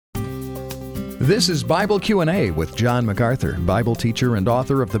This is Bible Q&A with John MacArthur, Bible teacher and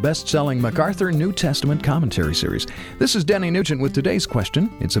author of the best-selling MacArthur New Testament Commentary Series. This is Denny Nugent with today's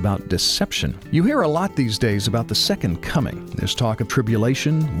question. It's about deception. You hear a lot these days about the second coming. There's talk of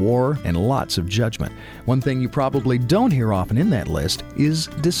tribulation, war, and lots of judgment. One thing you probably don't hear often in that list is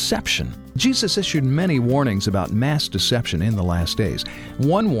deception. Jesus issued many warnings about mass deception in the last days.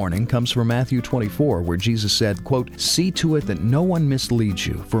 One warning comes from Matthew 24, where Jesus said, quote, "See to it that no one misleads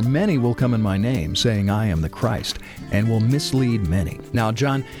you, for many will come in my name, saying I am the Christ, and will mislead many." Now,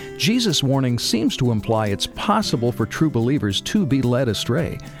 John, Jesus' warning seems to imply it's possible for true believers to be led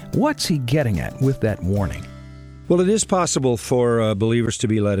astray. What's he getting at with that warning? Well, it is possible for believers to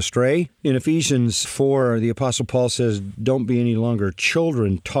be led astray. In Ephesians 4, the Apostle Paul says, "Don't be any longer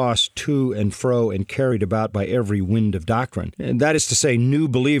children tossed to and fro and carried about by every wind of doctrine." And that is to say, new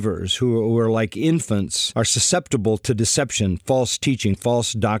believers who are like infants are susceptible to deception, false teaching,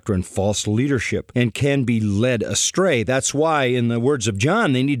 false doctrine, false leadership, and can be led astray. That's why, in the words of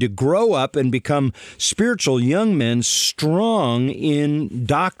John, they need to grow up and become spiritual young men, strong in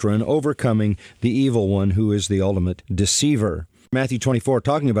doctrine, overcoming the evil one who is the ultimate deceiver. Matthew 24,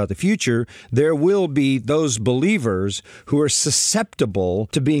 talking about the future, there will be those believers who are susceptible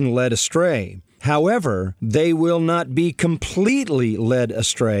to being led astray. However, they will not be completely led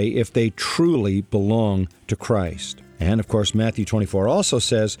astray if they truly belong to Christ. And, of course, Matthew 24 also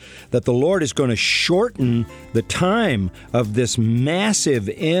says that the Lord is going to shorten the time of this massive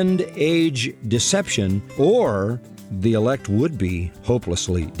end-age deception, or the elect would be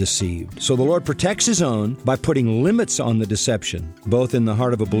hopelessly deceived. So the Lord protects His own by putting limits on the deception, both in the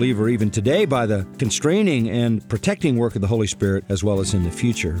heart of a believer even today by the constraining and protecting work of the Holy Spirit, as well as in the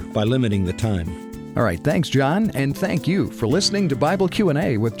future by limiting the time. All right, thanks, John, and thank you for listening to Bible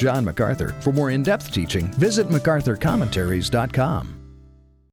Q&A with John MacArthur. For more in-depth teaching, visit MacArthurCommentaries.com.